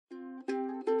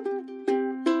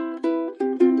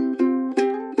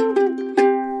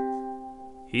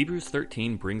Hebrews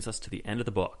 13 brings us to the end of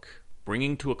the book,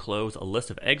 bringing to a close a list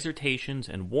of exhortations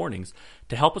and warnings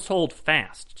to help us hold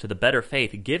fast to the better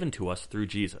faith given to us through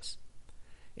Jesus.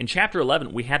 In chapter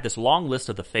 11, we had this long list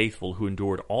of the faithful who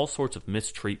endured all sorts of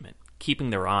mistreatment,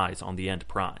 keeping their eyes on the end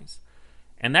prize.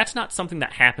 And that's not something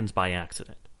that happens by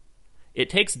accident. It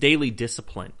takes daily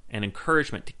discipline and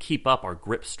encouragement to keep up our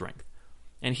grip strength.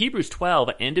 And Hebrews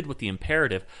 12 ended with the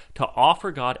imperative to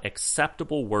offer God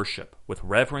acceptable worship with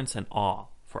reverence and awe,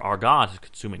 for our God is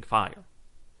consuming fire.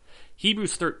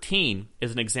 Hebrews 13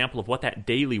 is an example of what that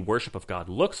daily worship of God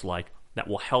looks like that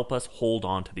will help us hold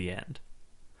on to the end.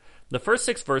 The first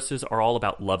 6 verses are all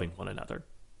about loving one another.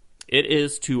 It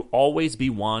is to always be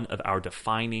one of our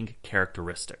defining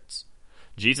characteristics.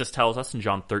 Jesus tells us in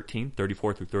John 13,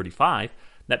 34 through 35,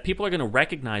 that people are going to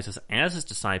recognize us as his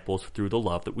disciples through the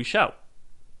love that we show.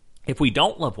 If we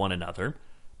don't love one another,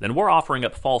 then we're offering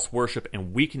up false worship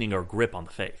and weakening our grip on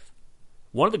the faith.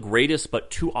 One of the greatest but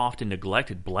too often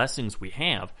neglected blessings we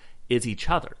have is each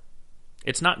other.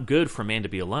 It's not good for man to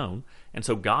be alone, and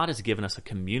so God has given us a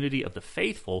community of the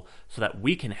faithful so that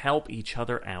we can help each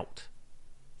other out.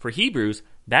 For Hebrews,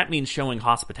 that means showing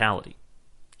hospitality.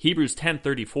 Hebrews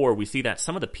 10:34, we see that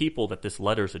some of the people that this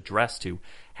letter is addressed to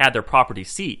had their property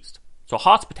seized. So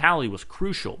hospitality was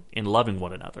crucial in loving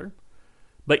one another.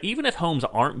 But even if homes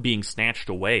aren't being snatched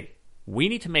away, we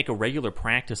need to make a regular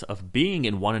practice of being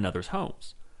in one another's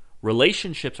homes.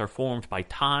 Relationships are formed by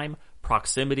time,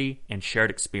 proximity, and shared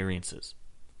experiences.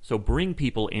 So bring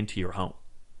people into your home.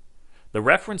 The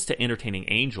reference to entertaining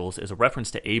angels is a reference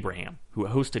to Abraham, who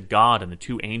hosted God and the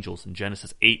 2 angels in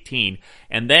Genesis 18,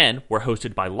 and then were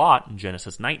hosted by Lot in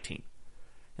Genesis 19.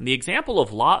 And the example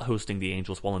of Lot hosting the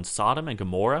angels while in Sodom and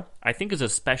Gomorrah, I think, is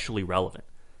especially relevant.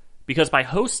 Because by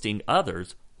hosting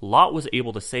others, Lot was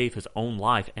able to save his own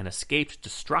life and escaped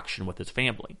destruction with his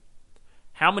family.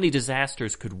 How many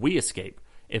disasters could we escape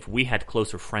if we had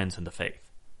closer friends in the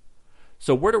faith?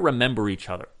 So we're to remember each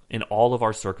other in all of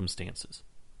our circumstances.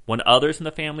 When others in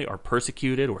the family are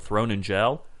persecuted or thrown in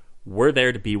jail, we're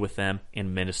there to be with them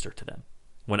and minister to them.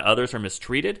 When others are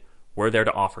mistreated, we're there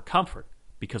to offer comfort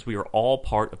because we are all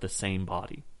part of the same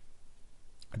body.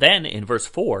 Then, in verse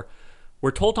 4,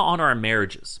 we're told to honor our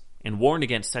marriages and warn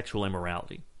against sexual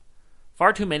immorality.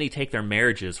 Far too many take their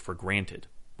marriages for granted.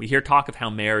 We hear talk of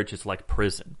how marriage is like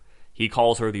prison. He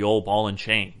calls her the old ball and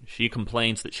chain. She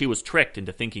complains that she was tricked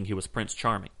into thinking he was Prince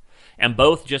Charming. And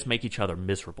both just make each other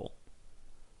miserable.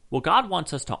 Well, God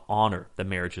wants us to honor the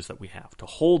marriages that we have, to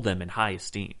hold them in high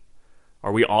esteem.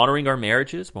 Are we honoring our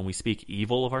marriages when we speak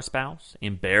evil of our spouse,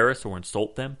 embarrass or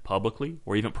insult them publicly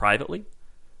or even privately?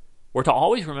 We're to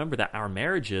always remember that our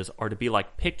marriages are to be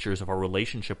like pictures of our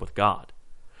relationship with God.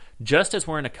 Just as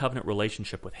we're in a covenant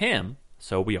relationship with Him,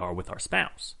 so we are with our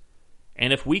spouse.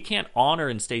 And if we can't honor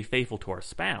and stay faithful to our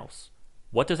spouse,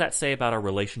 what does that say about our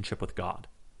relationship with God?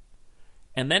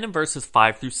 And then in verses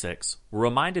 5 through 6, we're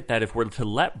reminded that if we're to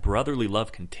let brotherly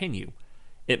love continue,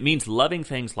 it means loving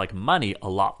things like money a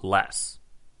lot less.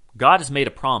 God has made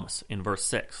a promise in verse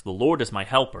 6, "The Lord is my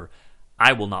helper,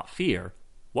 I will not fear.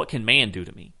 What can man do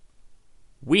to me?"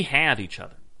 We have each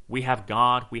other. We have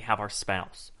God. We have our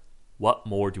spouse. What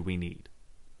more do we need?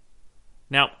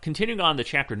 Now, continuing on in the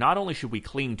chapter, not only should we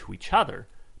cling to each other,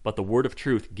 but the word of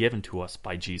truth given to us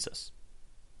by Jesus.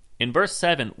 In verse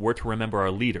 7, we're to remember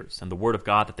our leaders and the word of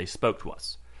God that they spoke to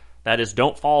us. That is,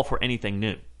 don't fall for anything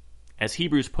new. As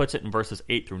Hebrews puts it in verses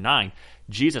 8 through 9,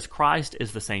 Jesus Christ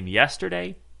is the same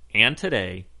yesterday and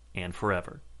today and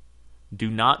forever.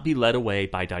 Do not be led away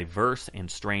by diverse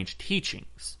and strange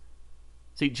teachings.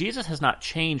 See, Jesus has not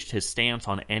changed his stance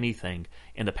on anything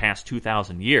in the past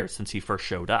 2,000 years since he first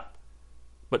showed up.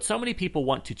 But so many people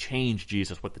want to change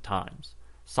Jesus with the times,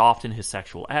 soften his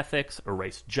sexual ethics,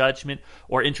 erase judgment,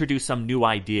 or introduce some new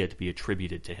idea to be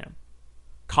attributed to him.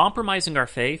 Compromising our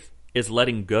faith is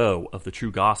letting go of the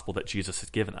true gospel that Jesus has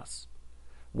given us.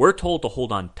 We're told to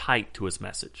hold on tight to his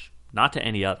message, not to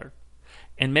any other.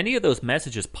 And many of those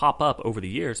messages pop up over the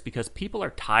years because people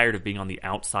are tired of being on the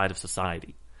outside of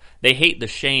society. They hate the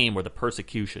shame or the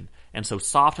persecution, and so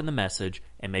soften the message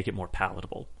and make it more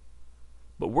palatable.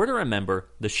 But we're to remember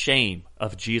the shame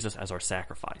of Jesus as our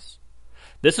sacrifice.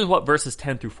 This is what verses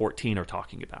 10 through 14 are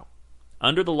talking about.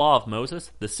 Under the law of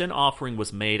Moses, the sin offering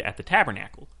was made at the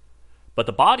tabernacle, but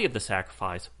the body of the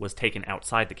sacrifice was taken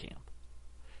outside the camp.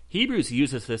 Hebrews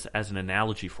uses this as an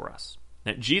analogy for us,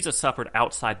 that Jesus suffered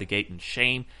outside the gate in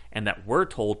shame, and that we're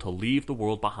told to leave the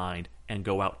world behind and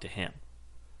go out to him.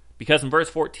 Because in verse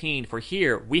 14, for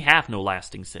here we have no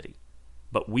lasting city,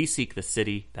 but we seek the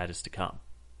city that is to come.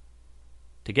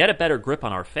 To get a better grip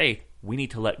on our faith, we need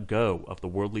to let go of the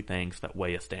worldly things that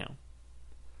weigh us down.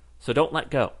 So don't let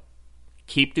go.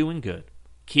 Keep doing good.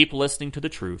 Keep listening to the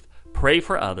truth. Pray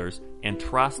for others and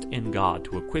trust in God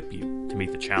to equip you to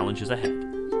meet the challenges ahead.